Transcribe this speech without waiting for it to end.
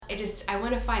I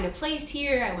want to find a place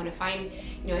here. I want to find,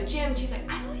 a gym. She's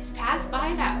like, I always pass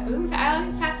by that boom. I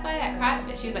always pass by that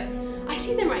CrossFit. She was like, I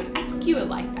see them right. I think you would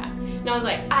like that. And I was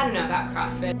like, I don't know about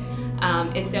CrossFit.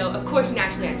 And so, of course,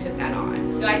 naturally, I took that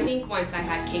on. So I think once I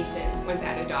had Kaysen, once I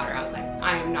had a daughter, I was like,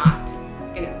 I am not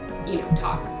going to,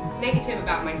 talk negative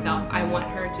about myself. I want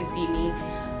her to see me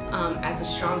as a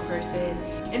strong person.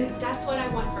 And that's what I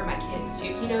want for my kids, too.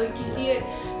 You see it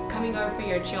coming over for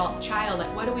your child.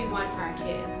 Like, what do we want for our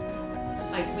kids?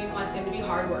 Like, we want them to be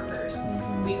hard workers.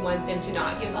 We want them to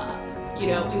not give up. We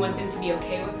want them to be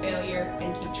okay with failure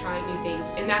and keep trying new things.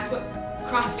 And that's what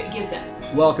CrossFit gives us.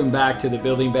 Welcome back to the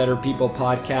Building Better People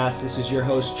podcast. This is your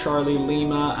host, Charlie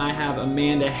Lima. I have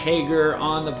Amanda Hager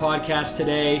on the podcast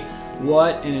today.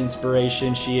 What an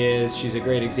inspiration she is. She's a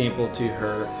great example to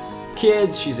her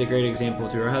kids. She's a great example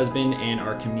to her husband and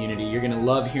our community. You're going to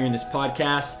love hearing this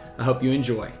podcast. I hope you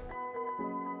enjoy.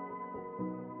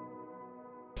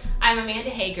 I'm Amanda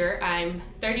Hager. I'm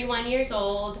 31 years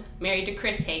old, married to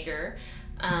Chris Hager.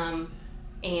 And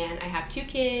I have 2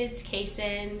 kids.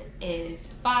 Kaysen is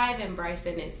 5 and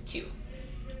Bryson is 2.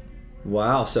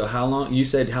 Wow. So how long have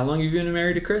you been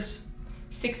married to Chris?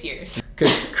 6 years.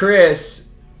 Because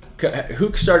Chris,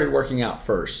 who started working out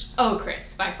first? Oh,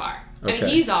 Chris, by far. Okay. I mean,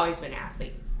 he's always been an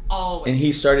athlete. Always. And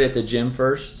he started at the gym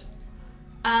first?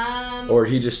 Or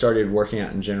he just started working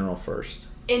out in general first?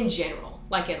 In general,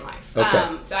 like in life.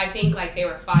 Okay. So I think like they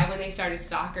were 5 when they started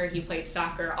soccer. He played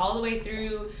soccer all the way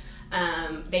through.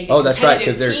 They did that's right,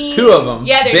 because there's teams. 2 of them.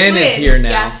 Yeah, they're Ben twins. is here now.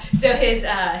 Yeah. So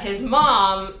his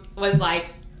mom was like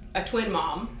a twin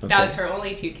mom. Okay. That was her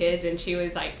only 2 kids, and she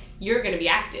was like, you're going to be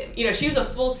active. She was a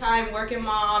full-time working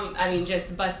mom. I mean,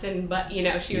 just busting butt.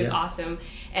 She was awesome.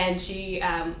 And she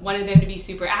wanted them to be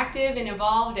super active and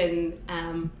involved,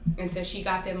 and so she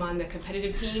got them on the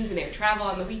competitive teams, and they would travel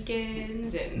on the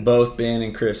weekends. And Both Ben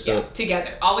and Chris. So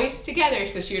together. Always together,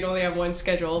 so she would only have one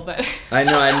schedule. But I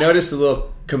know, I noticed a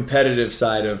little competitive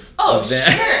side of them.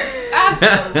 Sure.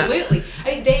 Absolutely.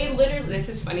 I mean, they literally, this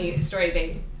is a funny story,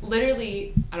 they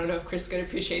literally, I don't know if Chris is going to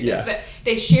appreciate this, but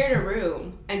they shared a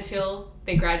room until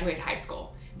they graduated high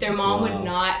school. Their mom would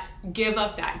not give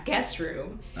up that guest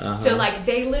room. So like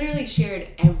they literally shared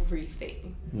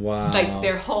everything. Wow. Like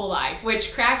their whole life,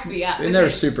 which cracks me up. And they're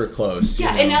super close.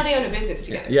 Yeah, and now they own a business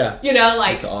together. Yeah.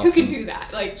 Like that's awesome. Who can do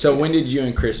that? Like. So when did you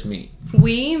and Chris meet?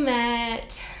 We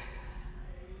met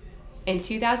in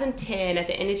 2010, at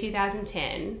the end of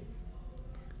 2010.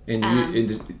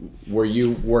 And were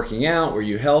you working out? Were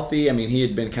you healthy? I mean, he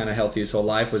had been kind of healthy his whole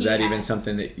life. Was that even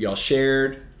something that y'all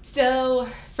shared? So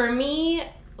for me,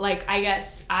 like, I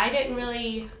guess I didn't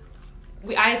really.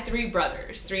 I had 3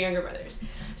 younger brothers.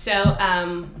 So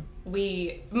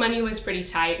money was pretty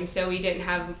tight, and so we didn't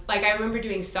have, like, I remember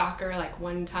doing soccer like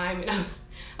one time, and I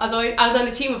was on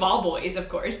a team of all boys, of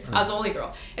course. I was the only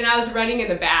girl, and I was running in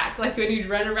the back. Like when you'd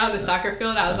run around the soccer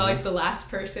field, I was always the last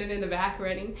person in the back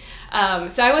running.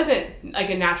 So I wasn't like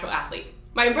a natural athlete.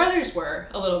 My brothers were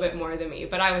a little bit more than me,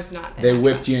 but I was not. They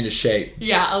whipped you into shape.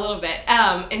 Yeah, a little bit.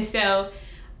 And so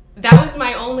that was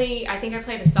my only. I think I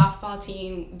played a softball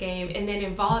team game, and then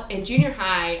in junior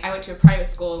high, I went to a private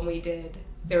school, and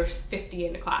there were 50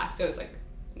 in the class, so it was like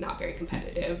not very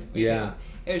competitive. Yeah.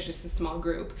 It was just a small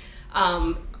group.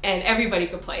 And everybody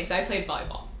could play, so I played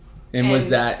volleyball. And was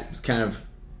that kind of,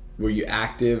 were you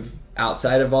active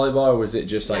outside of volleyball, or was it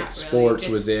just like Not really, sports?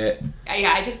 Was it?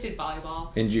 Yeah, I just did volleyball.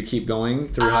 And did you keep going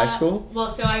through high school? Well,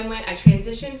 so I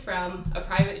transitioned from a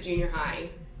private junior high,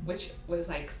 which was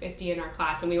like 50 in our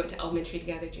class, and we went to elementary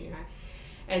together, junior high.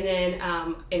 And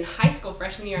then in high school,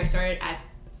 freshman year, I started at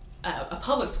a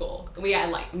public school. We had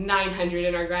like 900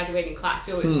 in our graduating class,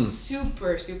 so it was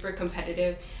super, super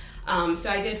competitive. So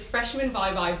I did freshman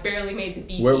volleyball. I barely made the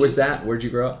B team. Where was that? Where'd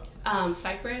you grow up?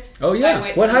 Cypress. Oh, yeah. So I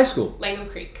went what to high school? Langham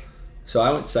Creek. So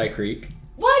I went to Cy Creek.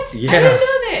 What? Yeah. I didn't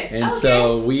know this. And okay.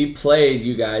 so we played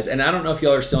you guys, and I don't know if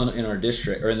y'all are still in our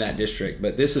district or in that district,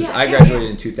 but this was I graduated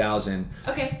in 2000.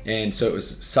 Okay. And so it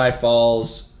was Cy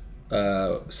Falls.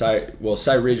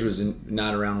 Cy Ridge was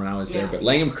not around when I was there, but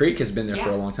Langham Creek has been there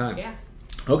for a long time. Yeah.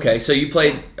 Okay, so you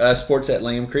played sports at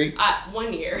Langham Creek?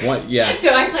 1 year. Yeah.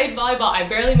 So I played volleyball. I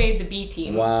barely made the B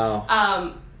team.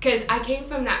 Wow. Because I came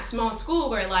from that small school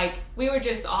where, like, we were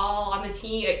just all on the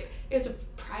team. It was a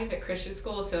private Christian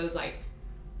school, so it was like,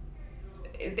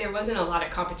 there wasn't a lot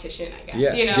of competition, I guess.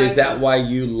 Yeah. You know? Is that why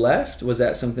you left? Was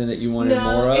that something that you wanted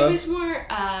more of? No, it was more,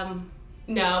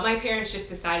 no, my parents just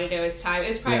decided it was time. It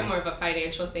was probably more of a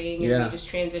financial thing, and we just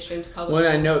transitioned to public school. Well,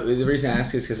 I know, the reason I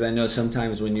ask is because I know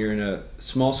sometimes when you're in a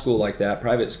small school like that,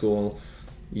 private school,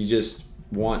 you just,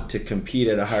 want to compete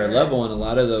at a higher Sure. level, and a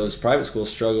lot of those private schools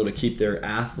struggle to keep their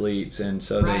athletes, and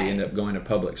so Right. they end up going to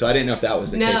public. So I didn't know if that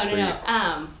was the case for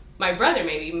you. My brother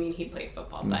maybe. I mean, he played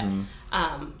football, but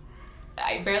Mm-hmm.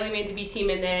 I barely made the B team.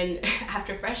 And then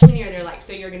after freshman year, they're like,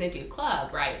 "So you're gonna do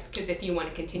club, right? Because if you want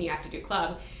to continue, you have to do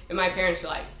club." And my parents were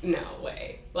like, "No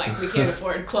way! Like, we can't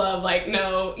afford club. Like,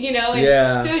 no, you know." And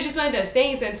Yeah. so it was just one of those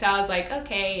things. And so I was like,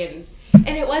 "Okay."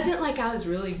 And it wasn't like I was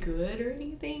really good or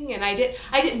anything. And I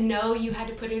didn't know you had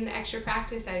to put in the extra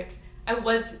practice. I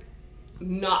was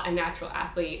not a natural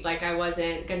athlete. Like, I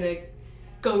wasn't gonna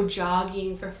go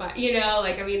jogging for fun. You know,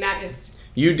 like, I mean, that just...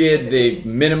 You did the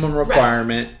minimum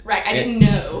requirement. Right. I didn't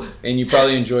know. And you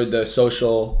probably enjoyed the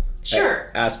social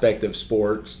Sure. aspect of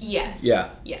sports. Yes. Yeah.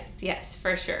 Yes,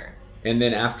 for sure. And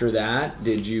then after that,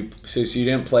 did you? So you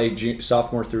didn't play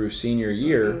sophomore through senior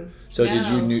year. Mm-hmm. So No. did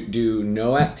you do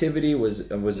no activity? Was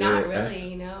there? Not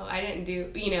really, no. I didn't do,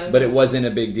 But it just- wasn't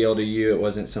a big deal to you. It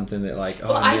wasn't something that like. Oh,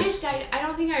 Well, I I miss.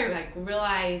 don't think I like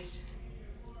realized.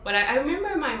 But I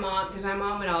remember my mom, because my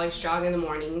mom would always jog in the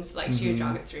mornings. Like, she would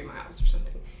jog at 3 miles or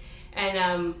something.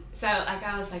 And so like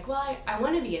I was like, well, I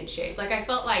want to be in shape. Like, I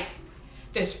felt like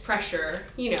this pressure,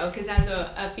 because as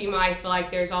a female, I feel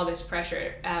like there's all this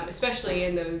pressure, especially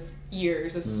in those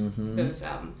years, those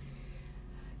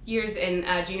years in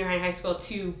junior high and high school,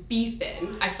 to be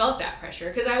thin. I felt that pressure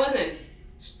because I wasn't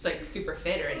like super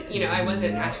fit or anything, I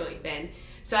wasn't naturally thin.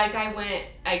 So like I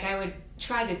would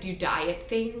try to do diet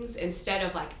things instead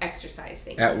of like exercise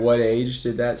things. At what age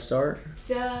did that start?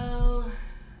 So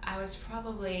I was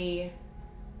probably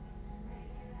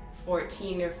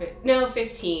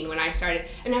 15 when I started.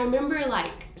 And I remember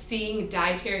like seeing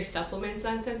dietary supplements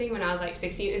on something when I was like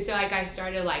 16. And so like I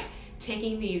started like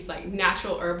taking these like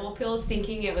natural herbal pills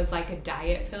thinking it was like a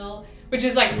diet pill, which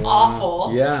is like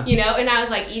awful. Yeah. And I was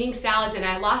like eating salads and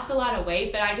I lost a lot of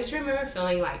weight, but I just remember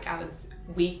feeling like I was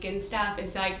weak and stuff. And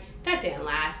so like that didn't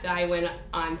last. So I went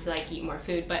on to like eat more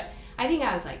food, but I think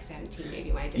I was like 17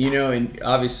 maybe when I did that. And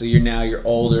obviously you're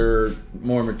older,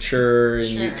 more mature, and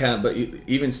you Sure. kind of, but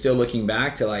even still looking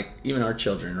back to like even our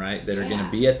children, right, that are going to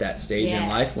be at that stage in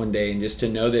life one day, and just to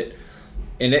know that,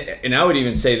 and I would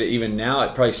even say that even now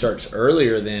it probably starts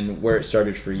earlier than where it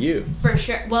started for you. For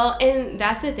sure. Well, and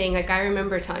that's the thing. Like, I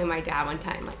remember telling my dad one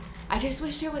time, like, I just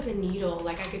wish there was a needle,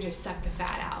 like I could just suck the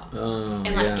fat out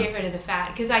and like get rid of the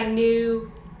fat, because I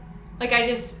knew, like,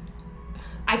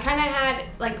 I kind of had,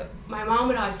 like, my mom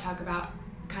would always talk about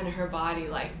kind of her body,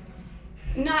 like,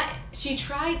 I think she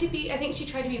tried to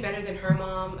be better than her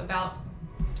mom about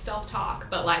self-talk,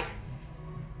 but like,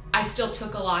 I still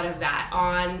took a lot of that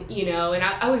on, and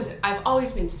I've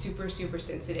always been super, super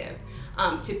sensitive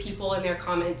to people and their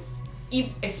comments,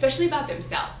 especially about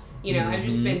themselves. I've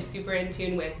just been super in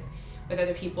tune with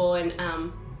other people, and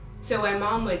so my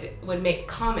mom would make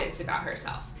comments about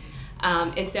herself.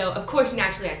 And so, of course,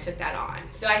 naturally, I took that on.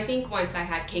 So I think once I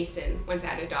had Kaysen, once I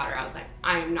had a daughter, I was like,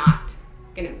 I am not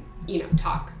gonna,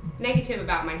 talk negative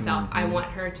about myself. I want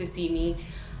her to see me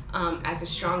as a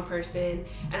strong person.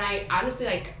 And I honestly,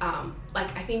 I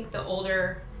think the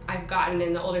older I've gotten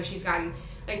and the older she's gotten,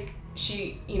 like,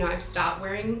 I've stopped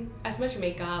wearing as much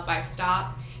makeup. I've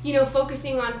stopped,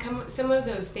 focusing on some of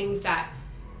those things that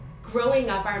growing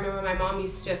up, I remember my mom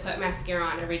used to put mascara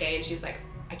on every day, and she was like,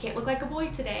 I can't look like a boy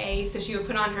today. So she would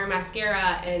put on her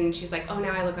mascara, and she's like, oh,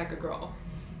 now I look like a girl.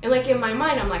 And like in my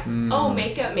mind, I'm like, oh,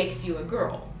 makeup makes you a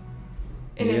girl.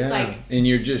 And it's like, and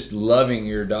you're just loving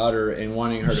your daughter and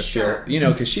wanting her to feel,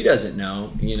 because she doesn't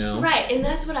know, Right. And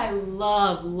that's what I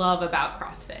love about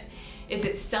CrossFit, is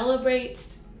it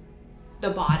celebrates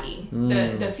the body,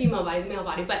 the female body, the male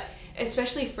body, but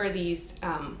especially for these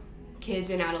kids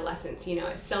and adolescents,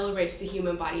 it celebrates the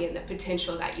human body and the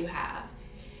potential that you have.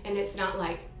 And it's not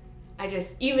like,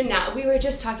 even now, we were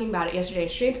just talking about it yesterday in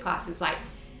strength classes, like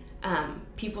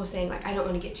people saying like, I don't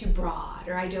want to get too broad,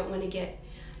 or I don't want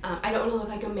to look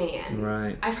like a man.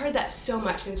 Right. I've heard that so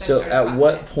much since I started CrossFit. So at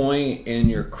what point in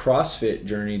your CrossFit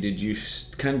journey did you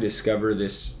kind of discover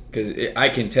this? Because I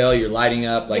can tell you're lighting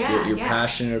up, like you're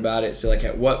passionate about it. So like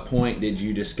at what point did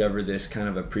you discover this kind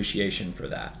of appreciation for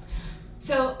that?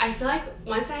 So I feel like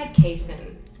once I had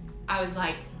Kaysen, I was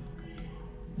like,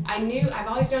 I've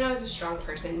always known I was a strong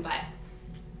person, but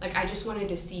like I just wanted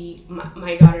to see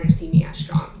my daughter to see me as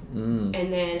strong.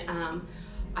 And then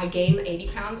I gained 80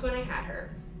 pounds when I had her.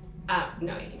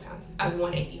 No, 80 pounds. I was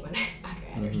 180 after I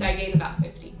had her. So I gained about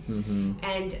 50.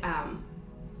 And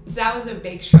so that was a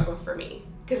big struggle for me,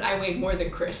 because I weighed more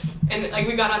than Chris. And like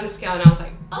we got on the scale and I was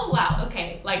like, oh wow,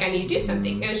 okay, like I need to do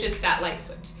something. It was just that light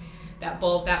switch, that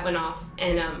bulb that went off.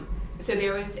 And so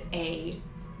there was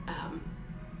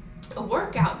a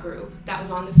workout group that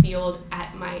was on the field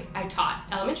at I taught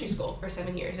elementary school for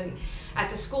 7 years, and at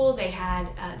the school they had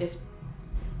this,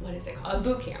 what is it called? A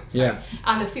boot camp,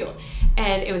 on the field.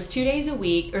 And it was 2 days a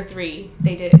week, or 3.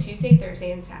 They did it Tuesday,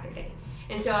 Thursday, and Saturday.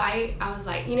 And so I was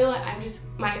like, you know what,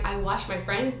 I watched my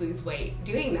friends lose weight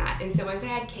doing that. And so once I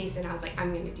had Kason, I was like,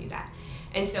 I'm going to do that.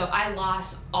 And so I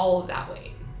lost all of that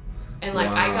weight. And like,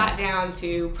 I got down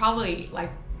to probably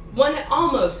like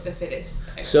almost the fittest.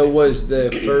 So was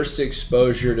the first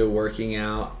exposure to working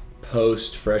out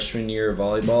post freshman year of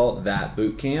volleyball that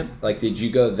boot camp? Like, did you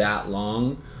go that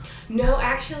long? No,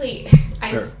 actually,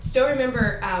 I still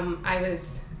remember I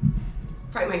was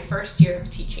probably my first year of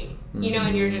teaching, you know,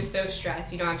 and you're just so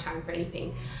stressed, you don't have time for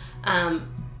anything.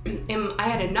 And I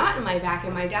had a knot in my back,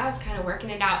 and my dad was kind of working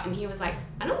it out, and he was like,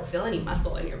 I don't feel any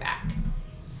muscle in your back.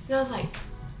 And I was like,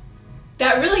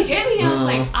 that really hit me. I was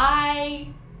like,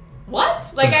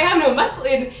 what? Like, I have no muscle.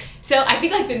 And so I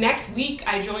think like the next week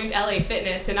I joined LA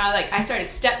Fitness, and I started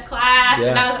step class,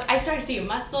 and I started seeing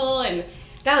muscle, and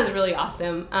that was really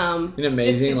awesome. And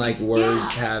amazing, like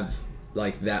words have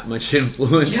like that much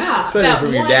influence, especially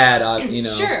from your dad, you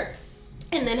know. Sure.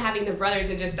 And then having the brothers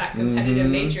and just that competitive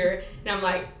nature, and I'm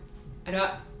like, I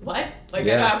don't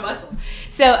have muscle.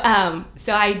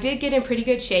 So I did get in pretty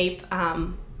good shape,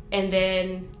 and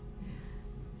then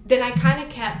I kind of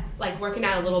kept like working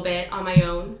out a little bit on my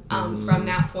own from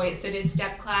that point. So did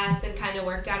step class and kind of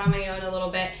worked out on my own a little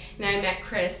bit. And then I met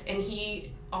Chris, and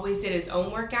he always did his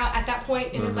own workout at that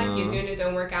point in his life. He was doing his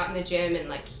own workout in the gym, and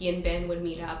like he and Ben would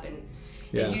meet up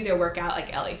and do their workout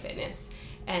like LA Fitness.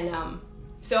 And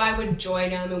so I would join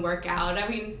them and work out. I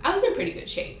mean, I was in pretty good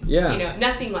shape. Yeah. You know,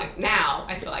 nothing like now,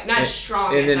 I feel like. Not as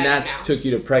strong as I am now. And then that took you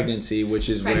to pregnancy, which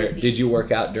is where... Did you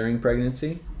work out during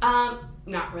pregnancy?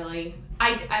 Not really.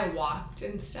 I walked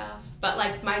and stuff. But,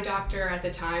 like, my doctor at the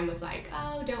time was like,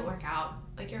 oh, don't work out.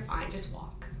 Like, you're fine. Just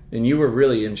walk. And you were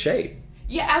really in shape.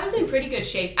 Yeah, I was in pretty good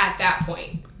shape at that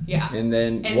point. Yeah. And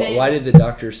then why did the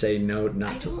doctor say no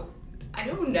not to? I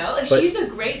don't know. Like, she's a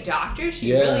great doctor.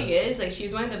 She really is. Like,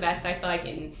 she's one of the best, I feel like,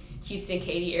 in Houston,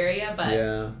 Katy area.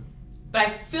 But I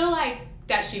feel like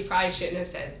that she probably shouldn't have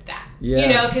said that. Yeah.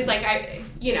 You know, because, like, I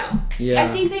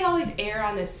think they always err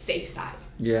on the safe side.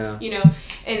 Yeah. You know,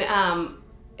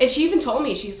 and she even told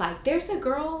me, she's like, there's a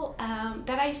girl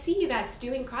that I see that's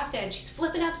doing CrossFit, and she's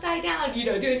flipping upside down, you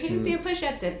know, doing handstand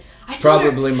push-ups, and I told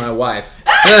probably my wife.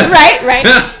 right.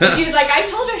 And she was like, I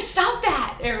told her, stop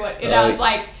that, or what? And I was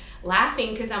like, laughing,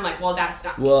 because I'm like, well, that's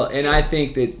not. Well, and I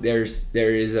think that there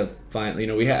is a fine, you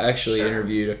know, we actually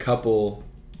interviewed a couple.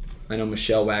 I know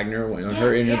Michelle Wagner on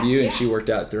her interview, and she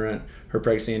worked out through her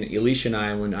pregnancy, and Alicia and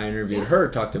I, when I interviewed her,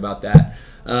 talked about that.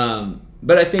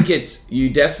 But I think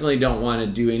you definitely don't want to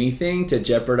do anything to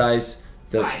jeopardize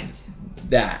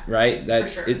that, right?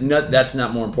 That's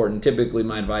not more important. Typically,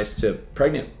 my advice to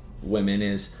pregnant women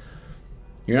is,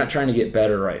 you're not trying to get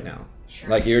better right now. Sure.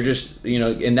 Like, you're just, you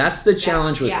know, and that's the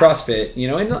challenge with CrossFit, you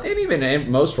know, and even in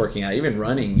most working out, even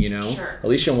running, you know. Sure.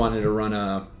 Alicia wanted to run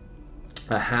a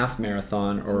half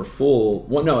marathon or full.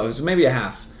 Well, no, it was maybe a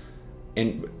half,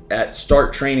 and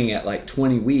start training at like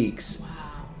 20 weeks. Wow.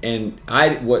 And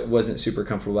I wasn't super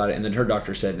comfortable about it, and then her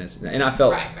doctor said this, and I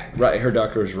felt right. Her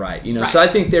doctor was right, you know. So I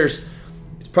think it's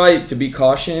probably to be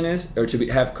cautious, or to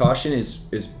have caution is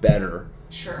better.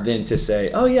 Sure. Than to say,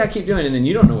 oh yeah, keep doing it, and then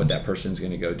you don't know what that person's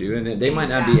going to go do, and they might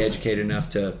not be educated enough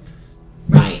to.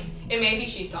 Right. And maybe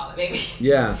she saw it, maybe.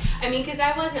 Yeah. I mean, because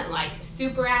I wasn't like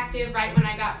super active right when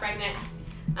I got pregnant.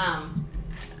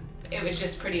 It was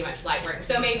just pretty much light work.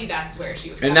 So maybe that's where she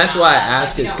was. And that's why I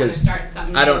ask, is because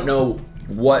I don't know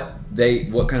what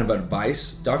kind of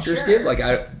advice doctors give. Like,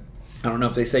 I don't know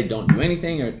if they say don't do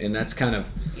anything, and that's kind of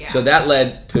so that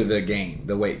led to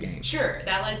the weight gain. Sure,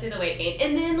 that led to the weight gain,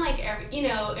 and then like you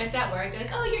know, it's at work. They're like,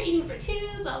 oh, you're eating for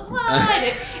 2, blah blah,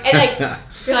 and like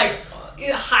you're like,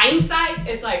 hindsight,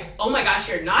 it's like, oh my gosh,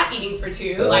 you're not eating for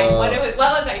 2. Like, what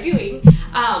was I doing?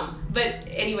 But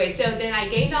anyway, so then I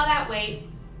gained all that weight.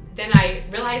 Then I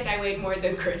realized I weighed more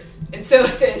than Chris, and so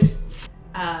then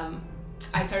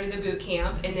I started the boot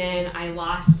camp, and then I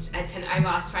lost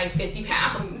probably 50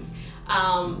 pounds.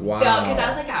 Wow. So because I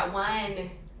was like at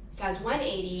I was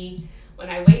 180 when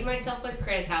I weighed myself with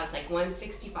Chris. I was like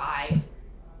 165.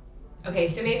 Okay,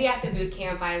 so maybe at the boot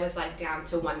camp I was like down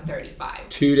to 135.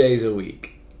 2 days a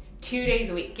week. 2 days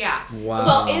a week, yeah. Wow.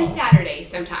 Well, and Saturdays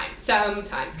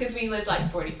sometimes, because we lived like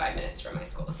 45 minutes from my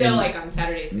school. So like on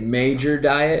Saturdays. Major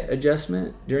diet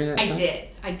adjustment during that time? I did.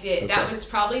 Okay. That was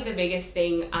probably the biggest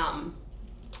thing. I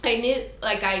knew,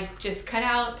 like, I just cut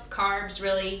out carbs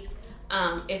really.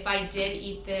 If I did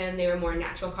eat them, they were more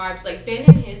natural carbs. Like Ben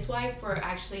and his wife were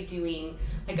actually doing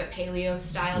like a paleo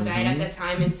style diet at the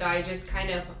time, and so I just kind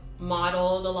of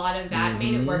modeled a lot of that,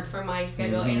 made it work for my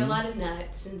schedule, ate a lot of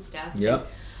nuts and stuff. Yep.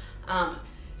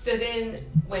 So then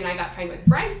when I got pregnant with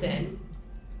Bryson,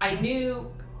 I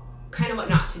knew kind of what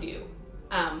not to do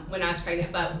when I was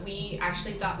pregnant, but we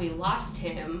actually thought we lost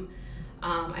him.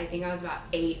 I think I was about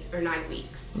 8 or 9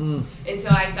 weeks. And so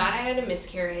I thought I had a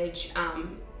miscarriage.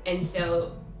 And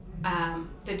so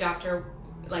the doctor,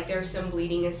 like there was some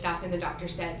bleeding and stuff, and the doctor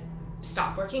said,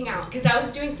 stop working out. Because I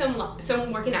was doing some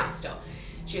working out still.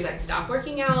 She was like, stop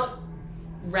working out,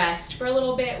 rest for a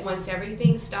little bit. Once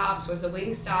everything stops, once the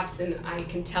bleeding stops, and I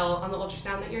can tell on the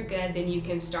ultrasound that you're good, then you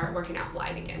can start working out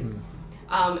light again.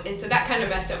 And so that kind of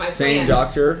messed up my plans. Same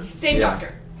doctor? Same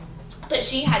doctor. But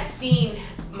she had seen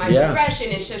my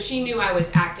progression, and so she knew I was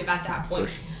active at that point.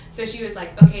 So she was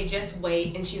like, okay, just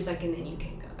wait. And she was like, and then you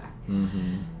can go back.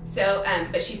 So,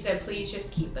 but she said, please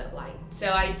just keep it light.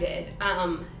 So I did.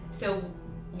 So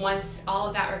once all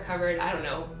of that recovered, I don't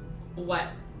know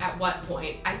at what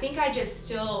point. I think I just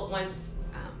still once,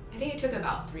 I think it took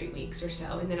about 3 weeks or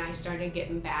so, and then I started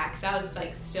getting back. So I was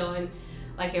like still in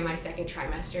my second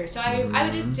trimester. So I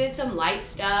just did some light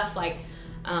stuff, like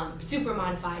super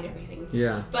modified everything.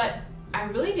 Yeah. But I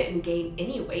really didn't gain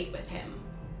any weight with him.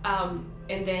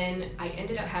 And then I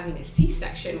ended up having a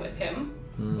C-section with him,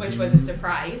 which was a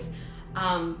surprise,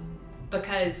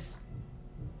 because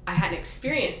I hadn't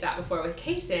experienced that before with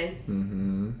Kaysen.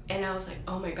 And I was like,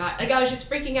 oh my God. Like I was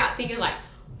just freaking out thinking like,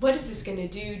 what is this going to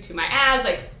do to my abs?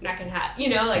 Like not going to have, the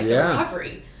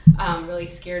recovery really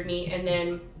scared me. And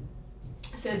then,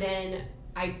 so then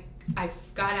I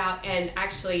got out, and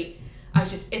actually I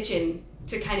was just itching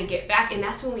to kind of get back. And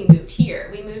that's when we moved here.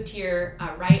 We moved here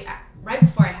right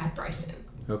before I had Bryson.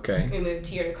 Okay. We moved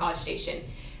here to College Station.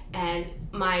 And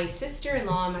my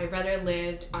sister-in-law and my brother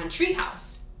lived on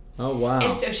Treehouse. Oh, wow.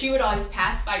 And so she would always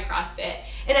pass by CrossFit.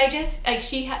 And I just, like,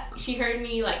 she heard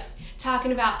me, like,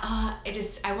 talking about,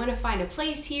 I want to find a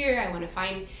place here. I want to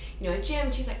find, a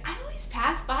gym. She's like, I always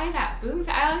pass by that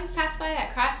I always pass by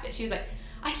that CrossFit. She was like,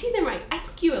 I see them right. I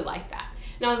think you would like that.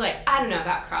 And I was like, I don't know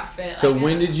about CrossFit. So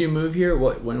when did you move here?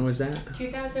 When was that?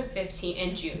 2015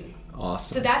 in June.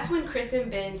 Awesome. So that's when Chris and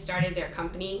Ben started their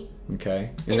company. Okay.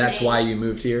 And that's why you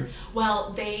moved here?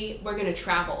 Well, they were going to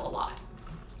travel a lot.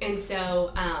 And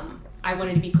so I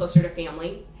wanted to be closer to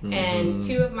family. And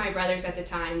 2 of my brothers at the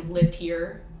time lived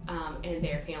here and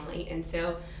their family. And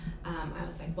so I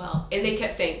was like, well, and they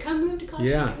kept saying, come move to College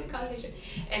Station, move to College Station.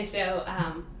 And so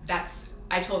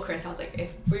I told Chris, I was like,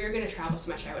 if we were going to travel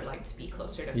so much, I would like to be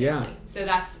closer to family. Yeah. So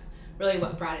that's really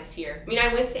what brought us here. I mean,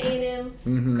 I went to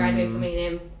A&M, graduated from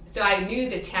A&M. So I knew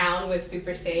the town was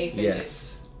super safe. And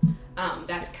just,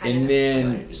 that's kind of. And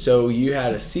then, so you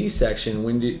had a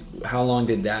C-section. How long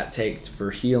did that take for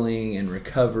healing and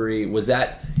recovery? Was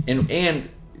that, and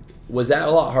was that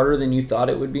a lot harder than you thought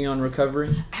it would be on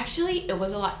recovery? Actually, it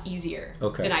was a lot easier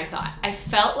than I thought. I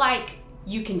felt like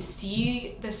you can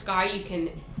see the scar,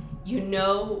 you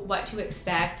know what to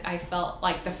expect. I felt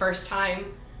like the first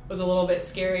time was a little bit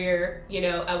scarier,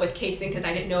 with Kaysen, because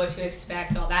I didn't know what to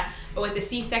expect, all that. But with the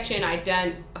C-section, I'd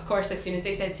done, of course, as soon as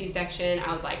they said C-section,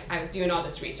 I was doing all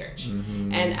this research.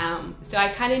 And so I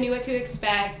kind of knew what to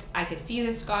expect. I could see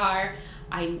the scar.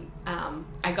 I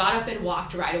got up and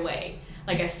walked right away.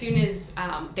 Like as soon as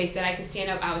they said I could stand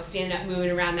up, I was standing up,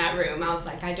 moving around that room. I was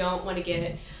like, I don't want to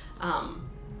get,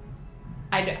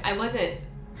 I wasn't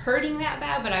hurting that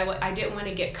bad, but I didn't want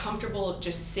to get comfortable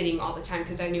just sitting all the time,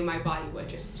 because I knew my body would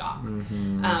just stop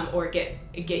or get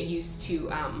used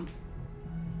to.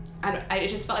 I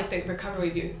just felt like the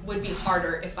recovery would be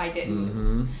harder if I didn't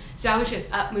move. So I was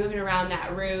just up moving around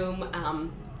that room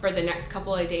for the next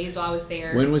couple of days while I was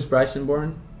there. When was Bryson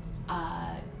born?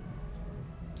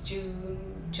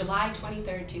 July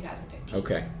 23rd, 2015.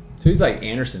 Okay, so he's like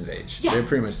Anderson's age. Yeah. They're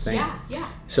pretty much the same. Yeah.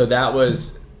 So that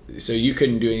was. So you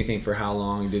couldn't do anything for how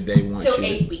long did they want you? So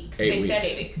 8 weeks. They said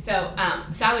 8 weeks. So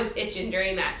I was itching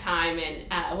during that time,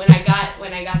 and when I got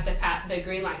the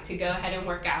green light to go ahead and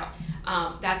work out,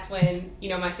 that's when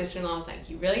my sister-in-law was like,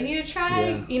 you really need to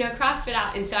try CrossFit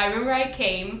out. And so I remember I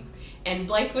came, and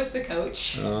Blake was the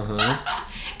coach, and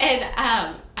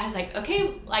I was like,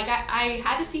 okay, like I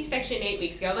had a C-section 8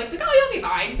 weeks ago. Blake's like, oh, you'll be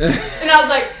fine. And I was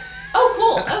like, oh,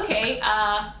 cool, okay.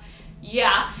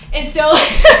 Yeah, and so we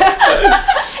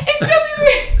were,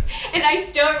 and I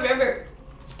still remember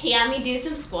he had me do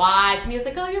some squats, and he was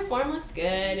like, "Oh, your form looks good,"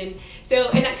 and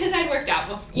so because I'd worked out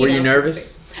before. Were you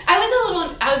nervous? I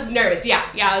was nervous. Yeah,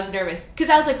 I was nervous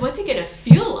because I was like, "What's it gonna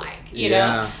feel like?" You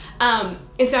know.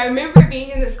 And so I remember being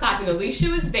in this class, and Alicia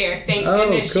was there. Thank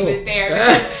goodness cool. she was there.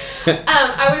 Because,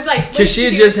 I was like, because she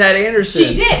had just had Anderson.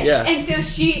 She did. Yeah. And so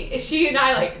she and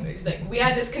I like we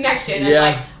had this connection.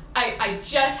 Yeah. And I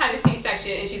just had a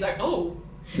C-section, and she's like, oh.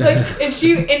 Like, and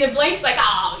then Blake's like,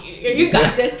 oh, you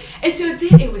got this. And so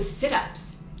then it was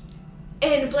sit-ups.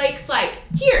 And Blake's like,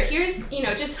 here's,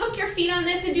 just hook your feet on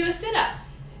this and do a sit-up.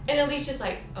 And Alicia's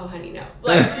like, oh, honey, no.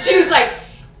 Like, she was like,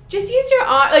 just use your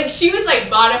arm. Like, she was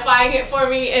like modifying it for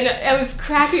me, and I was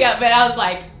cracking up, but I was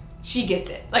like, she gets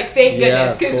it. Like, thank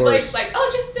goodness. Because Blake's like, oh,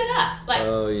 just sit up. Like,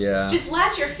 oh, yeah. Just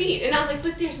latch your feet. And I was like,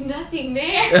 but there's nothing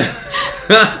there.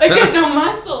 Like, there's no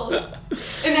muscles.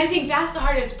 And I think that's the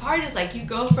hardest part is, like, you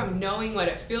go from knowing what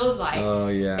it feels like. Oh,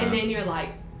 yeah. And then you're like,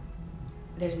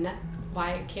 there's nothing.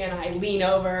 Why can't I lean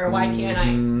over? Why can't I?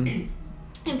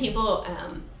 And people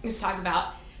just talk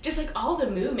about just, like, all the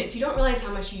movements. You don't realize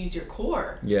how much you use your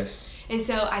core. Yes. And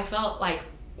so I felt like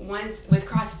once with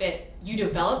CrossFit, you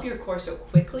develop your core so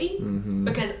quickly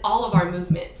because all of our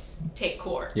movements take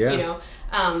core,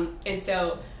 and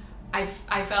so I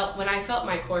felt when I felt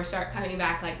my core start coming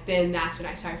back, like then that's when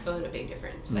I started feeling a big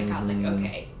difference. Like I was like,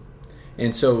 okay.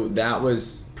 And so that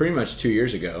was pretty much 2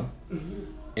 years ago.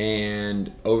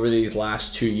 And over these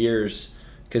last 2 years,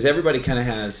 because everybody kind of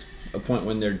has a point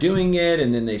when they're doing it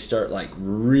and then they start like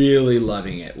really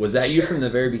loving it. Was that you from the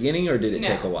very beginning, or did it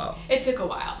take a while? It took a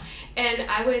while. And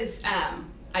I was,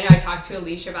 I know I talked to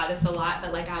Alicia about this a lot,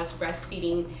 but like I was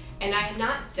breastfeeding, and I had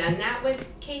not done that with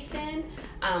Kaysen.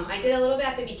 I did a little bit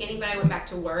at the beginning, but I went back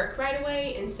to work right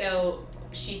away, and so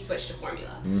she switched to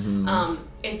formula.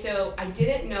 And so I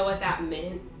didn't know what that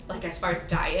meant, like as far as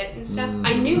diet and stuff.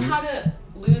 I knew how to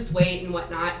lose weight and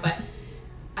whatnot, but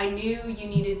I knew you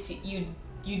needed to,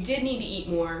 you did need to eat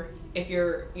more if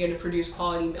you're going to produce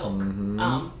quality milk.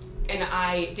 And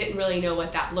I didn't really know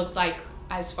what that looked like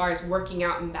as far as working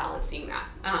out and balancing that.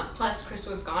 Plus, Chris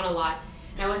was gone a lot,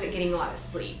 and I wasn't getting a lot of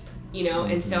sleep,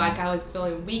 and so like I was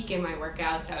feeling weak in my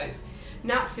workouts. I was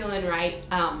not feeling right.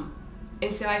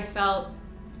 And so I felt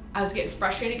I was getting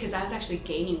frustrated because I was actually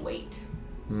gaining weight.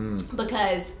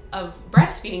 Because of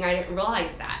breastfeeding. I didn't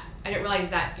realize that. I didn't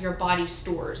realize that your body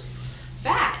stores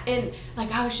fat, and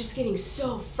like I was just getting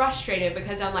so frustrated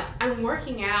because I'm like, I'm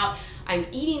working out, I'm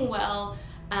eating well,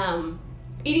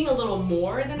 eating a little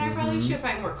more than I probably should,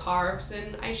 probably more carbs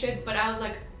than I should, but I was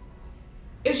like,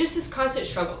 it was just this constant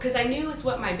struggle because I knew it's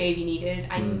what my baby needed.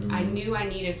 I knew I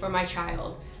needed for my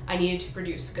child. I needed to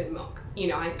produce good milk.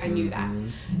 I knew that,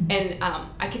 and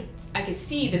I could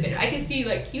see the benefit. I could see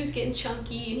like he was getting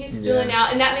chunky and he was filling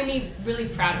out, and that made me really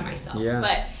proud of myself.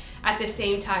 But at the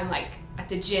same time, like at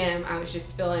the gym, I was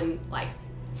just feeling like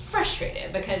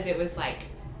frustrated because it was like,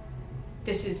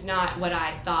 this is not what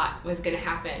I thought was going to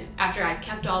happen after I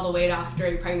kept all the weight off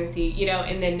during pregnancy,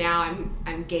 and then now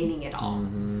I'm gaining it all.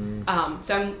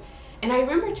 And I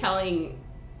remember telling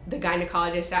the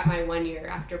gynecologist at my 1 year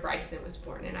after Bryson was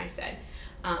born, and I said,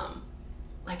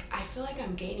 like, I feel like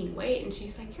I'm gaining weight. And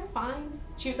she's like, you're fine.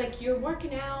 She was like, you're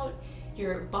working out,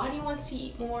 your body wants to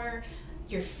eat more,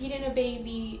 you're feeding a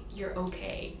baby, you're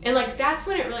okay. And like, that's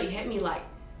when it really hit me, like,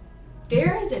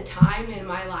 there is a time in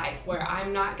my life where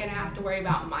I'm not going to have to worry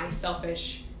about my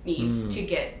selfish needs to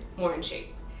get more in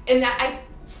shape. And that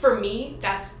for me,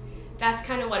 that's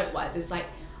kind of what it was. Is like,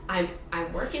 I'm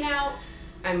working out,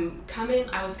 I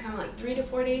was coming like 3 to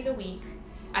 4 days a week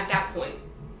at that point.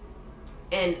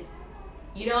 And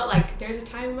like there's a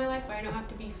time in my life where I don't have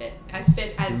to be fit as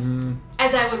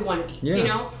I would want to be,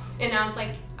 And I was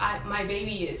like, my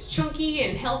baby is chunky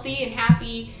and healthy and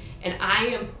happy, and I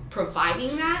am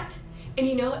providing that. And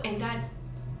and that's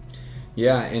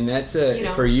and that's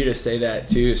for you to say that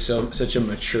too is such a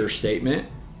mature statement,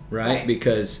 right?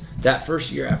 Because that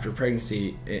first year after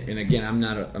pregnancy, and again, I'm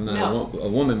not a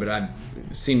woman, but I've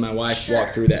seen my wife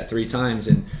walk through that 3 times,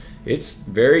 and it's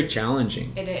very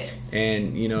challenging. It is.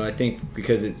 And I think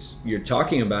because you're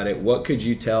talking about it, what could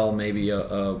you tell maybe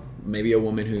a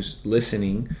woman who's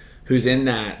listening, who's in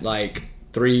that like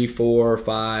 3, 4,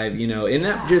 5, in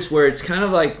that just where it's kind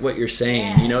of like what you're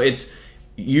saying, it's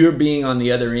you're being on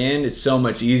the other end. It's so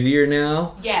much easier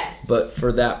now. Yes. But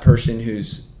for that person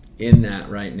who's in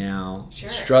that right now,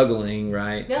 struggling,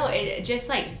 right? No, it just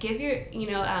like give your,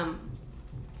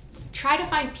 try to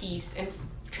find peace and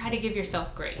try to give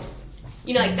yourself grace.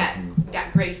 Like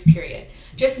that grace period.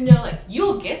 Just know like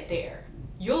you'll get there.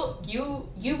 You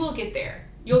will get there.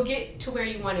 You'll get to where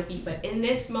you want to be. But in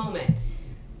this moment,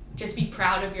 just be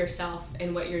proud of yourself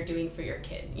and what you're doing for your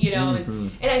kid,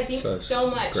 and I think so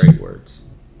much. Great words.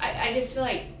 I just feel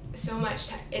like so much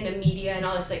in the media and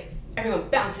all this, like everyone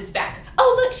bounces back.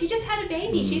 Oh, look, she just had a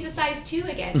baby. She's a size 2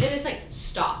 again. And it's like,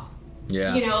 stop.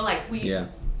 Yeah. You know, like we, Yeah.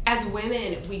 as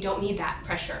women, we don't need that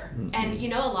pressure. And, you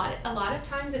know, a lot of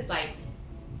times it's like,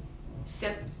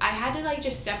 I had to like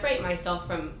just separate myself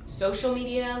from social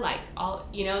media, like all,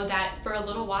 you know, that for a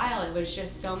little while it was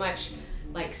just so much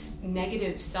like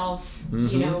negative self,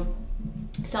 you know,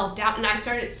 self-doubt. And I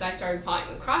started following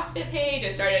the CrossFit page. I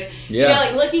started, you know,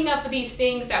 like looking up these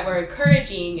things that were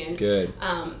encouraging and good,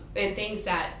 and things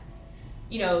that,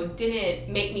 you know, didn't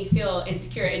make me feel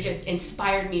insecure. It just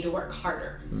inspired me to work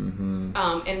harder.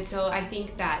 And so I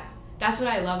think that's what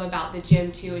I love about the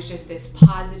gym too, is just this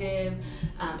positive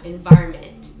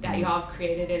environment that y'all have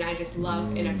created, and I just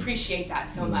love and appreciate that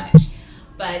so much.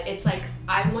 But it's like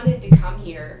I wanted to come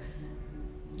here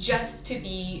just to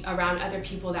be around other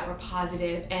people that were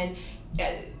positive, and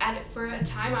for a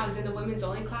time I was in the women's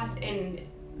only class, and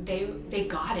they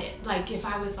got it. Like if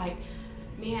I was like,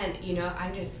 man, you know,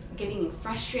 I'm just getting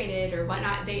frustrated or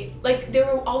whatnot, there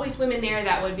were always women there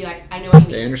that would be like, I know what you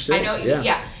mean. They understood. I know what you mean.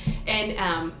 Yeah.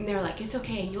 And they were like, it's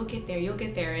okay, you'll get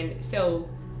there. And so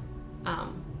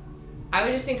I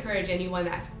would just encourage anyone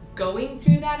that's going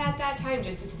through that at that time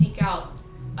just to seek out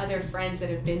other friends that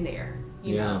have been there,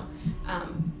 you know,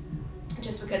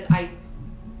 just because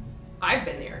I've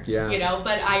been there, you know,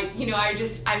 but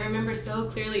I remember so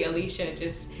clearly Alicia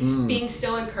just being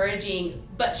so encouraging,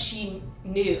 but she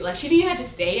knew, like she didn't have to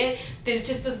say it. There's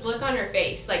just this look on her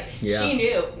face, like she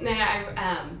knew. And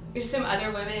then there's some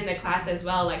other women in the class as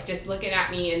well, like just looking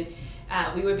at me,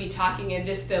 and we would be talking, and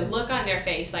just the look on their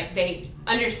face, like they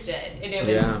understood, and it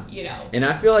was, you know. And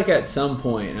I feel like at some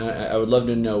point, I would love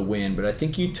to know when, but I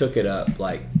think you took it up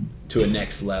like to a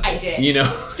next level. I did. You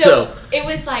know? So it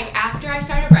was like after I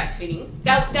started breastfeeding,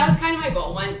 that was kind of my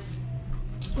goal.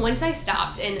 Once I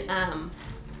stopped, and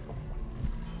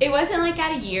it wasn't like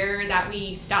at a year that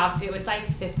we stopped. It was like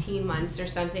 15 months or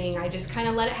something. I just kind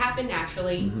of let it happen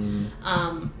naturally.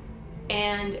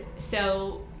 And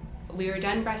so we were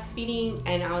done breastfeeding,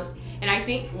 and I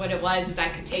think what it was is I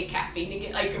could take caffeine and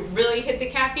get like really hit the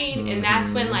caffeine, and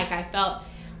that's when like I felt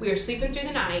we were sleeping through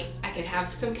the night. I could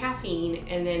have some caffeine,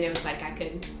 and then it was like I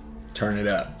could turn it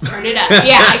up.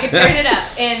 Yeah, I could turn it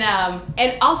up,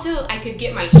 and also I could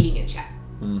get my eating in check.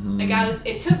 Like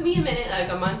it took me a minute, like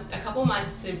a couple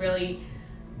months to really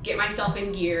get myself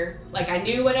in gear. Like I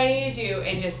knew what I needed to do,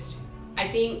 and just I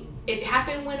think it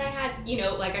happened when I had, you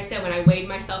know, like I said, when I weighed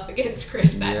myself against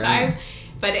Chris that time.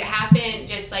 But it happened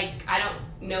just like, I don't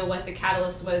know what the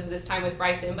catalyst was this time with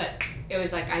Bryson, but it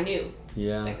was like I knew.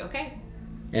 Yeah. It's like, okay.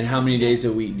 And how many days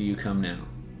a week do you come now?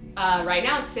 Right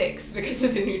now 6 because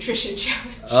of the nutrition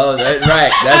challenge. Oh, right.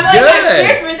 That's good. I'm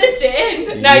scared for this to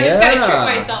end. No, I just kind of tricked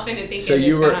myself into thinking. So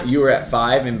you were at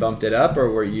 5 and bumped it up,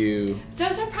 or were you? So I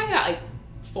was probably about like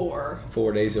 4.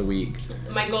 4 days a week.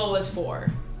 My goal was 4.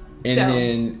 And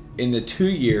then in the 2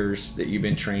 years that you've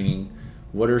been training,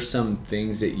 what are some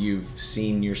things that you've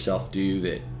seen yourself do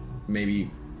that maybe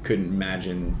you couldn't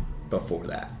imagine before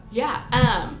that? Yeah.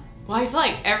 Well, I feel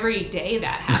like every day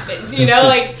that happens, you know,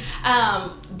 like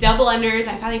double unders.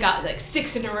 I finally got like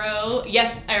 6 in a row.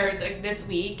 Like this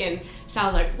week. And so I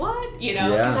was like, what? You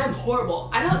know, because I'm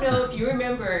horrible. I don't know if you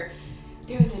remember,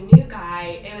 there was a new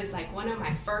guy. It was like one of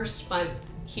my first month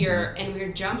here, and we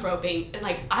were jump roping, and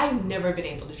like I've never been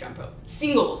able to jump rope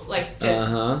singles, like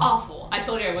just awful. I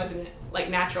told you I wasn't like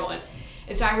natural,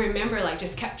 and so I remember like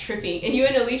just kept tripping, and you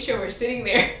and Alicia were sitting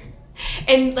there,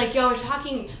 and like y'all were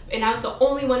talking, and I was the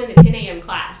only one in the 10 a.m.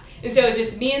 class, and so it was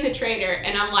just me and the trainer,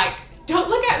 and I'm like, don't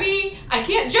look at me, I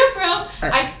can't jump rope,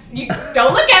 you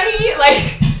don't look at me,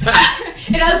 like,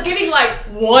 and I was getting like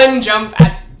 1 jump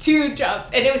at 2 jumps,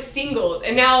 and it was singles,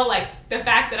 and now like the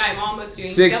fact that I'm almost doing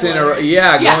 6 in a row,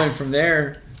 going from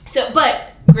there. So,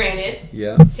 but granted,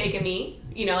 it's taken me,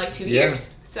 you know, like 2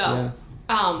 years. So,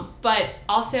 but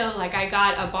also like I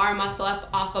got a bar muscle up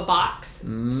off a box,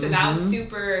 so that was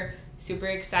super, super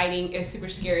exciting. It was super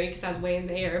scary because I was way in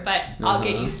the air, but I'll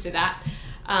get used to that.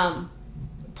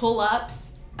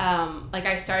 Pull-ups, like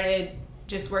I started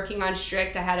just working on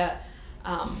strict. I had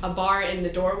a bar in the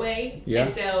doorway, and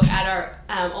so at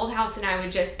our old house, and I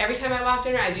would just, every time I walked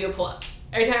in, I'd do a pull-up.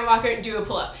 Every time I walked in, do a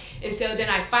pull-up. And so then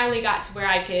I finally got to where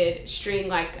I could string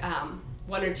like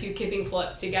 1 or 2 kipping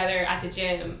pull-ups together at the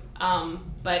gym.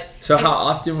 But so how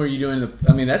often were you doing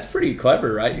I mean, that's pretty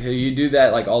clever, right? So you do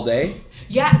that like all day?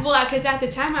 Yeah, well, because at the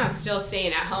time I was still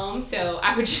staying at home, so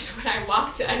I would just, when I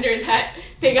walked under that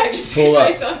thing, I just made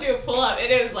myself do a pull-up,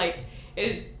 and it was like,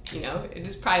 you know, it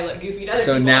just probably looked goofy to other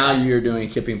people. So now you're doing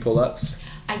kipping pull-ups?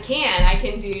 I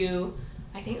can do,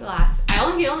 I think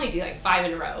I only do like 5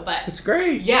 in a row, but. That's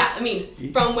great. Yeah, I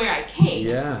mean, from where I came.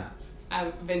 Yeah.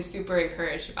 I've been super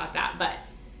encouraged about that, but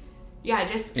yeah,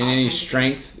 just. And any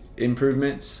strength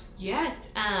improvements? Yes.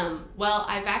 Well,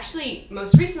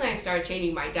 most recently I've started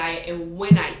changing my diet and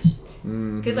when I eat.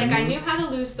 Because like I knew how to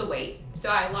lose the weight. So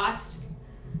I lost,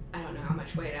 I don't know how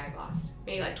much weight I lost.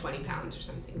 Maybe like 20 pounds or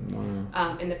something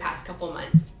in the past couple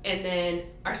months. And then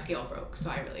our scale broke.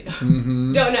 So I really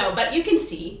don't know. But you can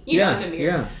see, you know, in the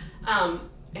mirror. Yeah.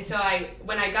 And so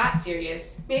when I got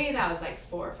serious, maybe that was like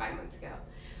 4 or 5 months ago,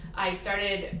 I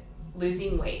started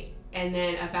losing weight. And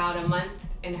then about a month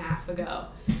and a half ago,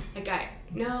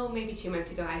 maybe 2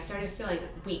 months ago, I started feeling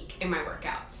like weak in my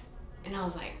workouts. And I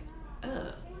was like,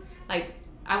 ugh. Like,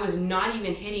 I was not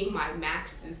even hitting my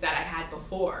maxes that I had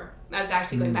before. I was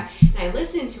actually going back. And I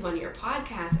listened to one of your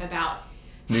podcasts about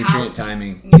nutrient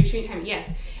timing. Nutrient timing,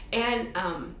 yes. And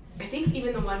I think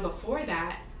even the one before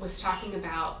that was talking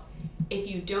about if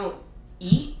you don't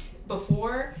eat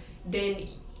before, then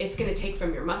it's going to take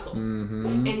from your muscle.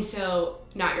 And so,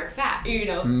 not your fat, you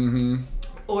know.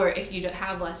 Or if you don't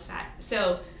have less fat.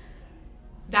 So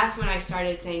that's when I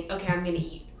started saying, okay, I'm going to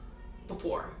eat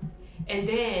before. And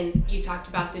then you talked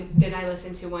about then I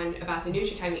listened to one about the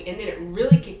nutrient timing, and then it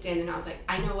really kicked in, and I was like,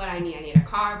 I know what I need. I need a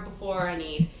carb before, I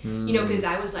need, you know, because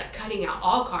I was like cutting out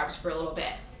all carbs for a little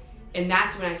bit. And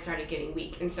that's when I started getting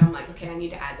weak. And so I'm like, okay, I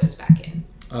need to add those back in.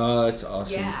 Oh, that's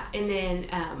awesome. Yeah. And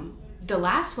then the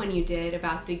last one you did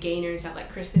about the gainers, that like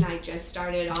Chris and I just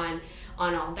started on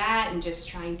all that and just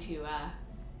trying to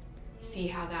see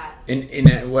how that.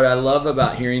 And what I love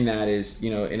about hearing that is, you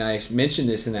know, and I mentioned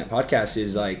this in that podcast,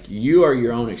 is like you are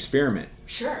your own experiment.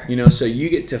 Sure. You know, so you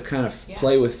get to kind of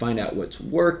play with, find out what's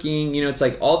working. You know, it's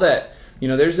like all that, you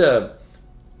know,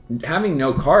 having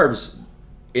no carbs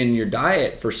in your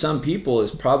diet for some people is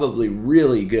probably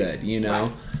really good, you know.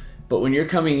 Right. But when you're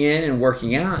coming in and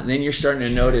working out, and then you're starting to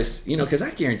notice, you know, because I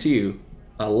guarantee you,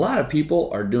 a lot of people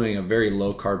are doing a very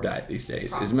low carb diet these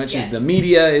days. As much as the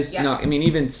media is not, I mean,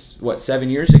 even 7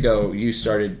 years ago, you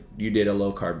did a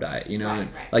low carb diet, you know, right.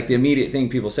 Like the immediate thing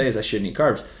people say is I shouldn't eat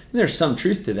carbs. And there's some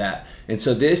truth to that. And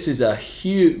so this is a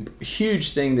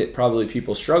huge thing that probably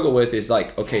people struggle with, is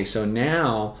like, okay, so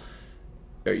now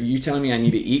are you telling me I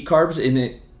need to eat carbs? And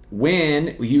that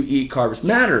when you eat carbs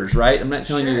matters, right? I'm not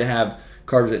telling you to have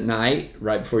carbs at night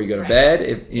right before you go to bed,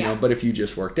 if you know, but if you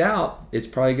just worked out, it's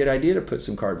probably a good idea to put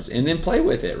some carbs and then play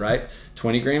with it, right?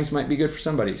 20 grams might be good for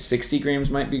somebody, 60 grams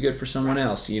might be good for someone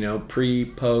else, you know,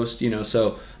 post, you know.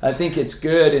 So I think it's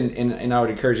good, and I would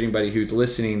encourage anybody who's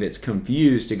listening that's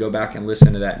confused to go back and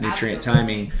listen to that nutrient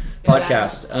timing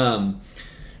podcast.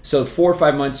 So 4 or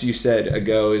 5 months you said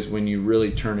ago is when you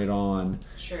really turn it on.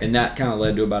 Sure. And that kind of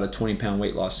led to about a 20-pound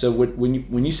weight loss. So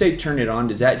when you say turn it on,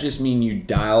 does that just mean you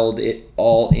dialed it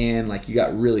all in, like you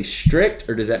got really strict,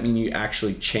 or does that mean you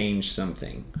actually changed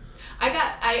something?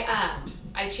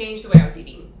 I changed the way I was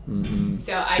eating. Mm-hmm.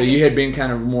 So you had been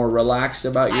kind of more relaxed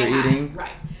about your eating?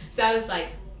 Right. So I was like,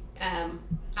 I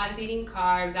was eating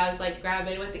carbs. I was like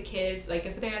grabbing with the kids. Like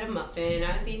if they had a muffin,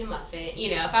 I was eating a muffin.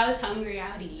 You know, if I was hungry,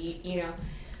 I would eat, you know,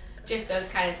 just those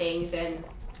kind of things. And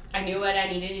I knew what I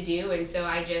needed to do, and so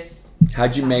I just...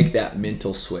 How'd you make that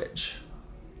mental switch?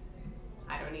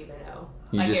 I don't even know.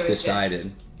 You just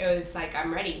decided. It was like,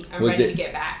 I'm ready. I'm ready to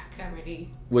get back. I'm ready.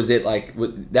 Was it like...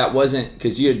 That wasn't...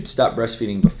 Because you had stopped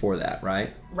breastfeeding before that,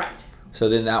 right? Right. So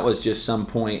then that was just some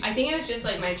point... I think it was just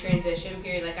like my transition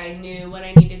period. Like I knew what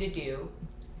I needed to do,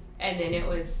 and then it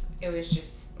was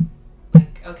just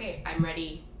like, okay, I'm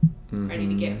ready. I'm ready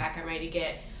to get back. I'm ready to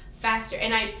get faster.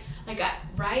 And I...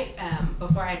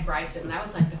 before I had Bryson, that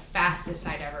was like the fastest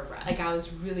I'd ever run. Like I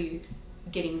was really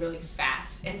getting really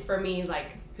fast, and for me,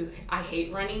 like I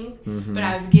hate running, but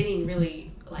I was getting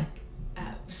really like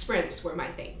sprints were my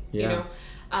thing, you know.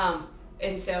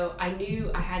 And so I knew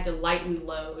I had to lighten the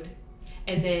load,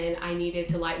 and then I needed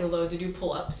to lighten the load to do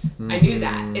pull-ups. I knew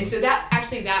that, and so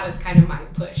that was kind of my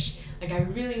push. Like I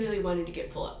really wanted to get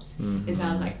pull-ups, and so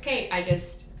I was like, okay, I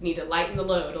just need to lighten the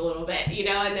load a little bit, you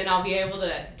know, and then I'll be able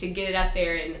to get it up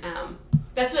there. And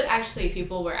that's what actually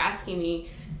people were asking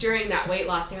me during that weight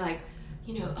loss. They were like,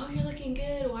 you know, oh, you're looking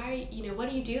good. Why are you, you know, what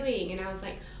are you doing? And I was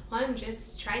like, well, I'm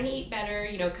just trying to eat better,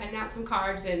 you know, cutting out some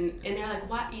carbs. And they're like,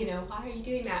 what, you know, why are you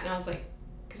doing that? And I was like,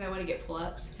 because I want to get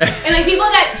pull-ups. And like people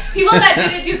that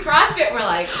didn't do CrossFit were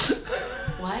like,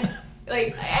 what?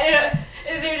 Like, I don't know.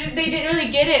 They didn't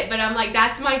really get it, but I'm like,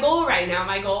 that's my goal right now.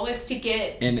 My goal is to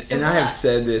get and I have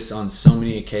said this on so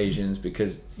many occasions,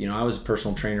 because you know I was a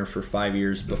personal trainer for 5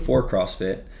 years before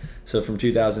CrossFit, so from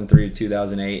 2003 to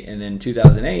 2008, and then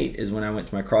 2008 is when I went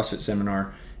to my CrossFit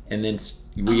seminar, and then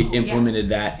we implemented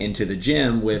that into the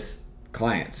gym with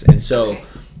clients. And so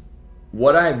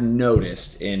what I've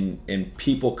noticed in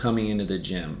people coming into the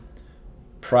gym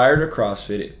prior to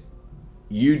CrossFit,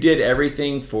 you did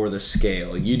everything for the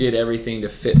scale. You did everything to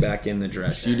fit back in the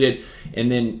dress. Sure. You did, and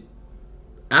then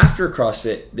after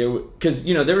CrossFit, because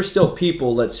there were still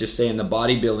people, let's just say in the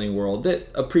bodybuilding world, that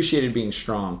appreciated being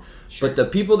strong. Sure. But the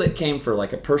people that came for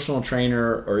like a personal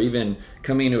trainer or even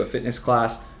coming into a fitness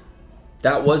class,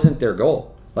 that wasn't their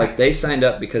goal. Like they signed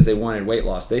up because they wanted weight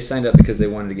loss. They signed up because they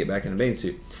wanted to get back in a bathing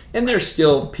suit. And there's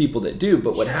still people that do.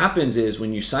 But what happens is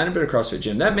when you sign up at a CrossFit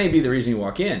gym, that may be the reason you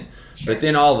walk in. Sure. But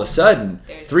then all of a sudden,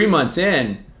 3 months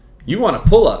in, you want to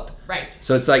pull up. Right.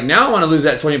 So it's like, now I want to lose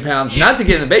that 20 pounds, not to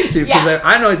get in the bathing suit, because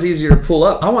I know it's easier to pull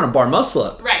up. I want to bar muscle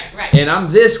up. Right. And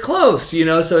I'm this close,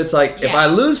 So it's like, if I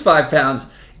lose 5 pounds,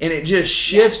 and it just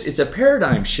shifts, it's a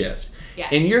paradigm shift. Yes.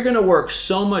 And you're going to work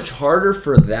so much harder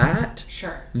for that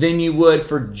than you would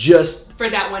for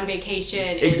that one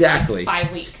vacation exactly in like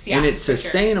 5 weeks. Yeah, and it's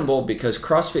sustainable because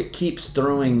CrossFit keeps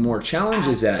throwing more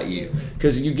challenges at you.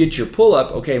 Because you get your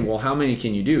pull-up, okay, well, how many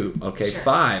can you do? Okay,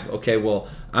 5. Okay, well,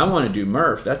 I want to do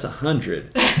Murph. That's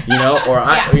 100. Or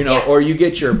or you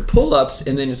get your pull-ups,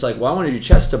 and then it's like, well, I want to do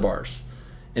chest to bars.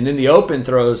 And then the open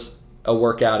throws a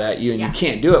workout at you and you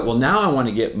can't do it. Well, now I want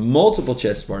to get multiple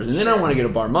chest bars, and then I want to get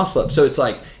a bar muscle up. So it's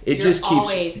like you're just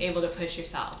keeps always able to push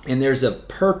yourself. And there's a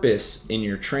purpose in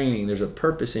your training. There's a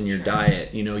purpose in your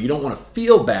diet. You don't want to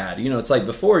feel bad. It's like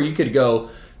before you could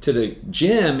go to the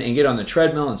gym and get on the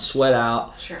treadmill and sweat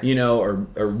out. Or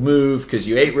move because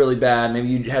you ate really bad. Maybe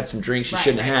you had some drinks you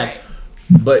shouldn't have had.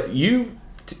 But you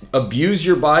abuse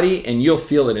your body and you'll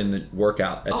feel it in the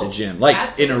workout at the gym, like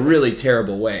absolutely. In a really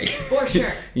terrible way. For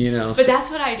sure. But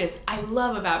that's what I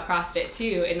love about CrossFit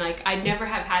too. And like, I never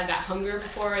have had that hunger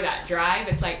before, that drive.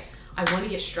 It's like, I want to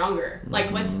get stronger. Like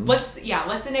what's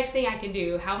the next thing I can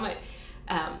do? How much,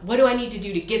 what do I need to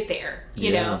do to get there?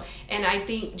 You know? And I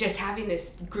think just having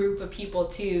this group of people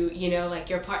too, like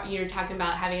you're talking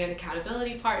about having an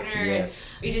accountability partner.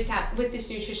 Yes. And we just have, with this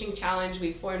nutrition challenge,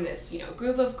 we formed this,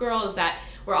 group of girls that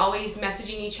we're always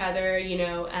messaging each other,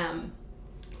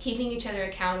 keeping each other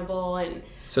accountable. And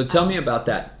so tell me about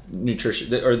that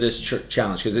nutrition or this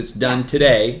challenge, because it's done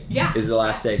today. Is the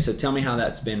last day. So tell me how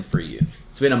that's been for you.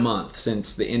 It's been a month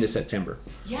since the end of September.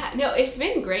 Yeah, no, it's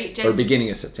been great. Or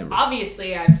beginning of September.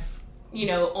 Obviously, I've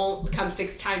come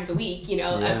 6 times a week.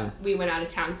 We went out of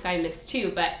town, so I missed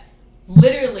 2. But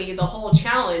literally the whole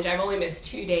challenge, I've only missed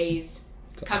 2 days.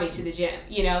 Coming to the gym,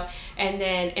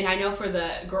 and I know for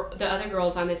the other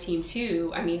girls on the team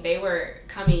too. I mean, they were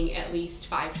coming at least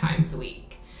 5 times a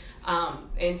week,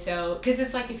 and so because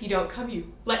it's like if you don't come,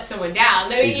 you let someone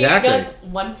down. Exactly. It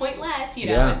goes 1 point less,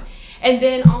 and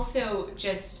then also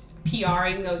just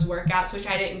PRing those workouts, which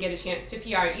I didn't get a chance to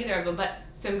PR either of them, but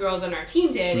some girls on our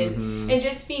team did, and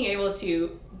just being able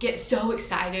to get so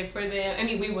excited for them. I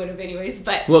mean, we would have anyways,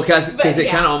 but because it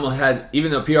kind of almost had,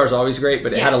 even though PR is always great,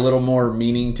 but it had a little more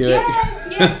meaning to it.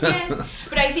 Yes.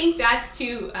 But I think that's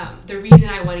too the reason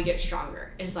I want to get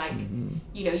stronger is like,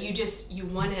 you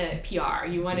want to PR,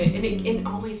 you want to, and it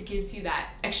always gives you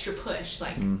that extra push.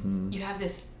 Like you have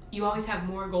this, you always have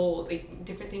more goals, like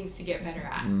different things to get better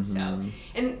at. So,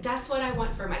 and that's what I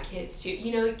want for my kids too.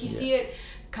 You see it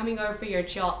coming over for your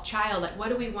child. Like, what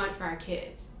do we want for our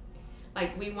kids?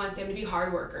 Like, we want them to be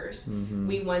hard workers.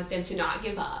 We want them to not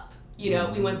give up. We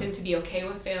want them to be okay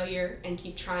with failure and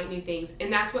keep trying new things.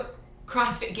 And that's what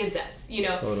CrossFit gives us,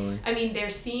 Totally. I mean, they're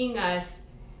seeing us,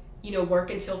 work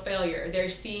until failure. They're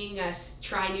seeing us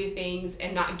try new things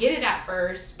and not get it at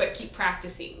first, but keep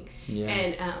practicing. Yeah.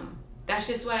 And that's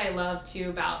just what I love, too,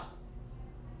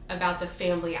 about the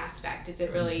family aspect, is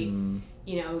it really,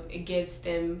 it gives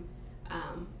them,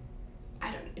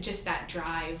 just that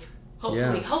drive.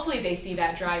 Hopefully they see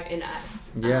that drive in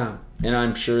us. Yeah, and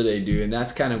I'm sure they do. And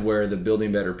that's kind of where the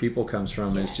Building Better People comes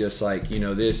from. Is just like,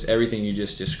 this, everything you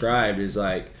just described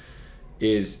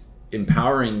is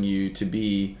empowering you to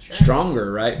be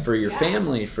stronger, right? For your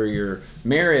family, for your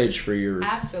marriage, for your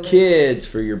kids,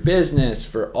 for your business,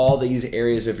 for all these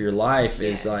areas of your life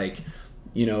is like,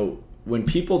 when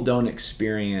people don't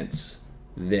experience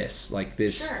this, like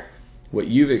this... what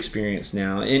you've experienced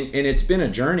now, and it's been a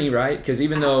journey, right? Because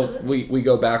even though we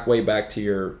go way back to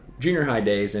your junior high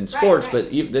days in sports,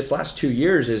 but this last 2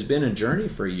 years has been a journey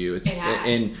for you. It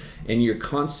has. And you're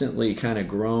constantly kind of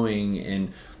growing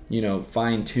and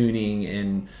fine tuning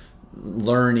and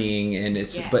learning, and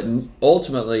but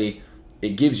ultimately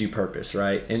it gives you purpose,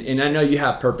 right? And I know you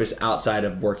have purpose outside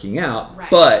of working out,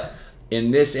 but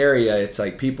in this area, it's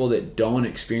like people that don't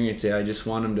experience it, I just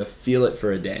want them to feel it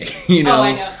for a day, Oh,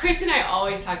 I know. Chris and I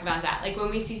always talk about that. Like when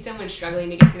we see someone struggling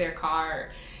to get to their car,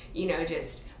 or,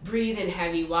 just breathing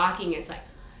heavy, walking, it's like,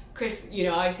 Chris,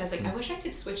 always says, like, I wish I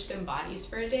could switch them bodies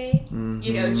for a day,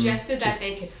 just so that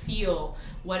they could feel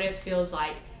what it feels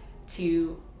like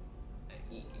to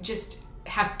just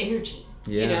have energy,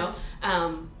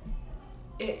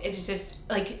 It's just,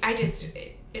 like,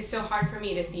 it's so hard for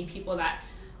me to see people that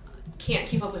can't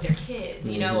keep up with their kids,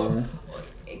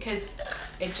 because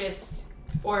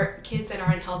or kids that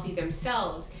aren't healthy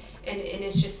themselves. And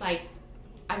it's just like,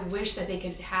 I wish that they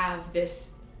could have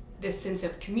this sense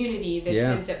of community, this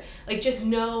sense of, like, just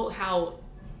know how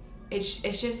it's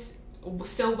just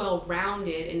so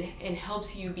well-rounded and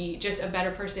helps you be just a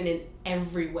better person in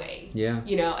every way. Yeah.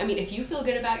 I mean, if you feel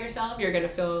good about yourself, you're going to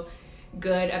feel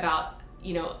good about,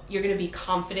 you're going to be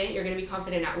confident. You're going to be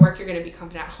confident at work. You're going to be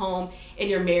confident at home, in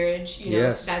your marriage.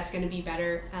 Yes. That's going to be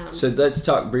better. So let's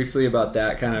talk briefly about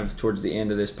that kind of towards the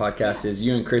end of this podcast. Is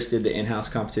you and Chris did the in-house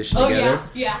competition together.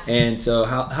 Yeah. And so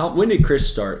when did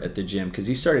Chris start at the gym? Because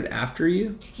he started after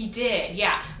you? He did,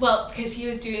 yeah. Well, because he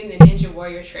was doing the Ninja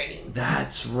Warrior training.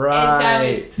 That's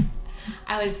right.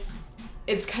 And so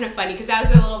it's kind of funny because that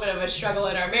was a little bit of a struggle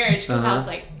in our marriage because I was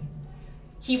like,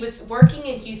 he was working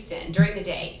in Houston during the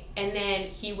day, and then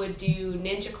he would do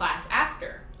ninja class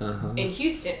after in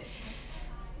Houston.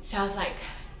 So I was like,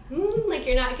 like,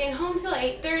 you're not getting home till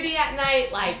 8:30 at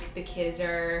night. Like, the kids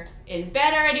are in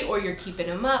bed already, or you're keeping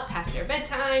them up past their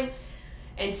bedtime.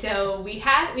 And so we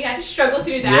had to struggle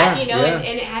through that, and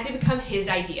it had to become his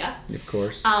idea. Of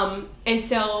course. And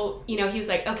so, he was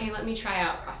like, okay, let me try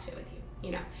out CrossFit with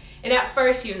you, And at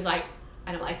first he was like,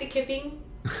 I don't like the kipping.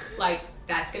 Like,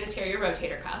 that's going to tear your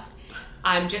rotator cuff.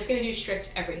 I'm just going to do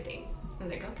strict everything. I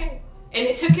was like, okay. And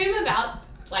it took him about,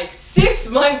 like, 6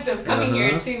 months of coming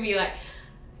here to be like,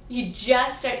 he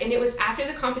just started, and it was after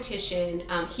the competition.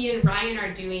 He and Ryan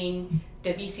are doing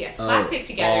the BCS Classic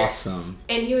together. Awesome.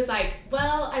 And he was like,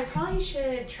 well, I probably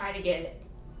should try to get,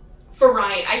 for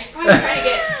Ryan, I should probably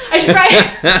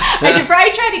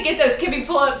try to get those kipping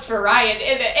pull-ups for Ryan.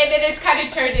 And then it's kind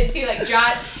of turned into, like,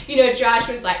 Josh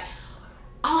was like,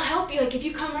 I'll help you, like, if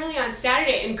you come early on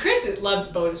Saturday. And Chris loves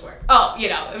bonus work. Oh,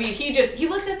 I mean, he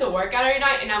looks at the workout every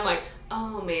night, and I'm like,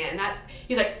 oh man,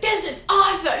 he's like, this is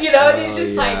awesome, and he's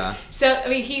just like, so, I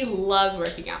mean, he loves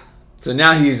working out. So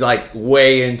now he's, like,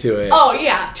 way into it. Oh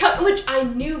yeah, which I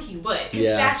knew he would, because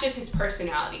that's just his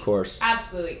personality. Of course.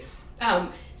 Absolutely.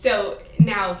 So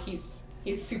now he's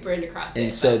super into CrossFit.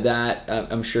 And so that,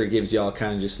 I'm sure, gives y'all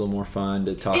kind of just a little more fun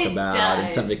to talk about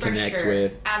and something to connect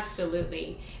with.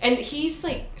 Absolutely. And he's,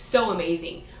 like, so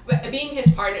amazing. Being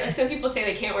his partner, like, some people say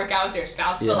they can't work out with their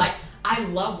spouse, but, like, I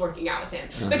love working out with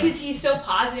him because he's so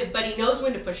positive, but he knows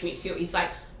when to push me too. He's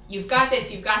like, you've got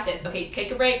this. Okay,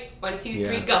 take a break. 1, 2,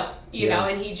 3, go. You know,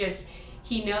 and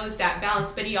he knows that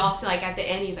balance, but he also, like, at the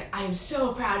end, he's like, I am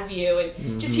so proud of you.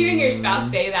 And just hearing your spouse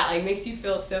say that, like, makes you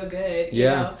feel so good.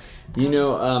 You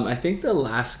know? I think the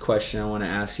last question I want to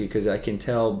ask you, because I can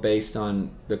tell based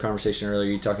on the conversation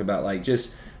earlier, you talk about, like,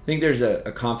 just, I think there's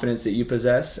a confidence that you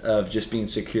possess of just being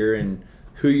secure in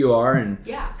who you are and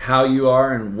how you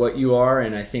are and what you are.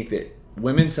 And I think that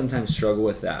women sometimes struggle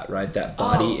with that, right? That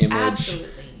body image.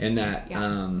 Absolutely. And that,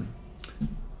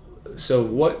 so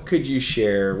what could you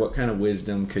share? What kind of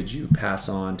wisdom could you pass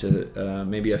on to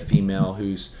maybe a female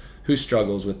who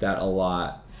struggles with that a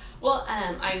lot? Well,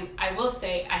 I will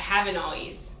say I haven't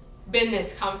always been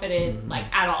this confident, like,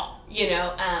 at all.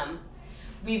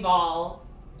 We've all,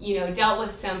 dealt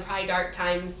with some probably dark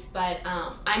times, but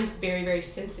I'm very, very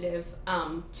sensitive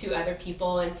to other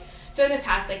people. And so in the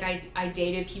past, like, I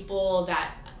dated people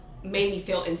that made me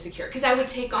feel insecure because I would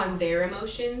take on their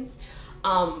emotions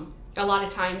a lot of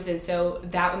times, and so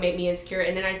that would make me insecure.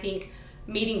 And then I think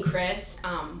meeting Chris,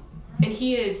 and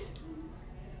he is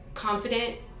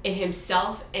confident in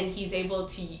himself, and he's able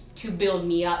to build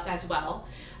me up as well.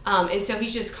 And so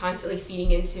he's just constantly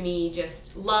feeding into me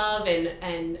just love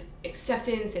and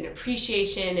acceptance and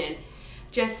appreciation, and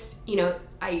just,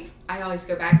 I always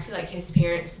go back to, like, his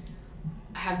parents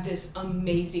have this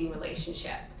amazing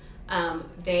relationship.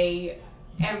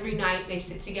 Every night they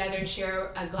sit together,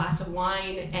 share a glass of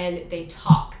wine, and they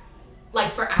talk, like,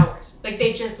 for hours. Like,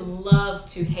 they just love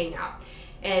to hang out.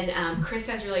 And Chris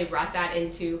has really brought that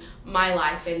into my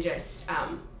life, and just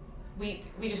we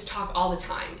just talk all the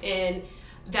time. And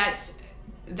that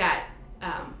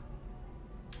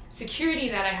security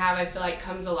that I have, I feel like,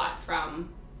 comes a lot from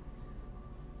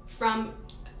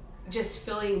just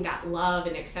feeling that love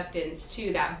and acceptance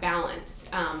too, that balance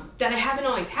that I haven't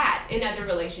always had in other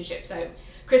relationships.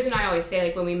 Chris and I always say,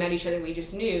 like, when we met each other, we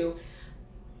just knew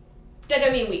that,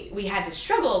 I mean, we had to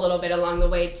struggle a little bit along the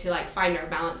way to, like, find our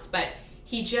balance, but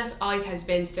he just always has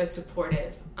been so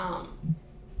supportive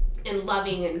and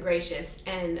loving and gracious,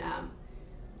 and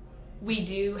we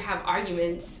do have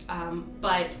arguments,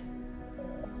 but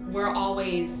we're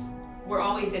always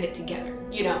in it together,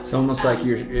 you know. It's almost like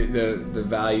you're the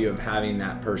value of having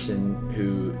that person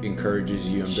who encourages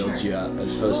you and builds you up,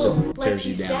 as opposed to tears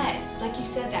you down. Like you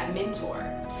said, that mentor,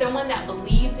 someone that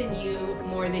believes in you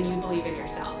more than you believe in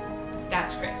yourself.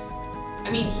 That's Chris. I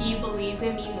mean, he believes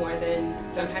in me more than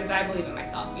sometimes I believe in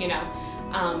myself, you know.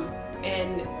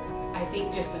 And I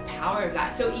think just the power of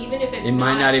that. So even if it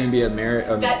might not even be a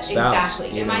spouse.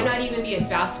 Exactly. It might not even be a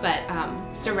spouse, but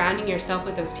surrounding yourself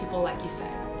with those people, like you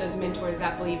said, those mentors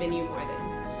that believe in you more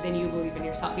than you believe in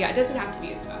yourself. Yeah, it doesn't have to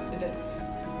be a spouse,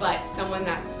 but someone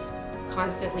that's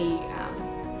constantly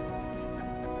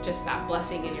just that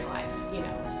blessing in your life, you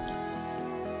know.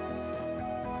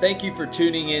 Thank you for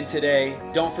tuning in today.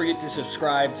 Don't forget to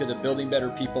subscribe to the Building Better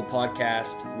People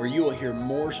podcast, where you will hear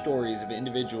more stories of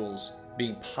individuals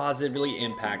being positively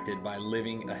impacted by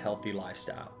living a healthy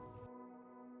lifestyle.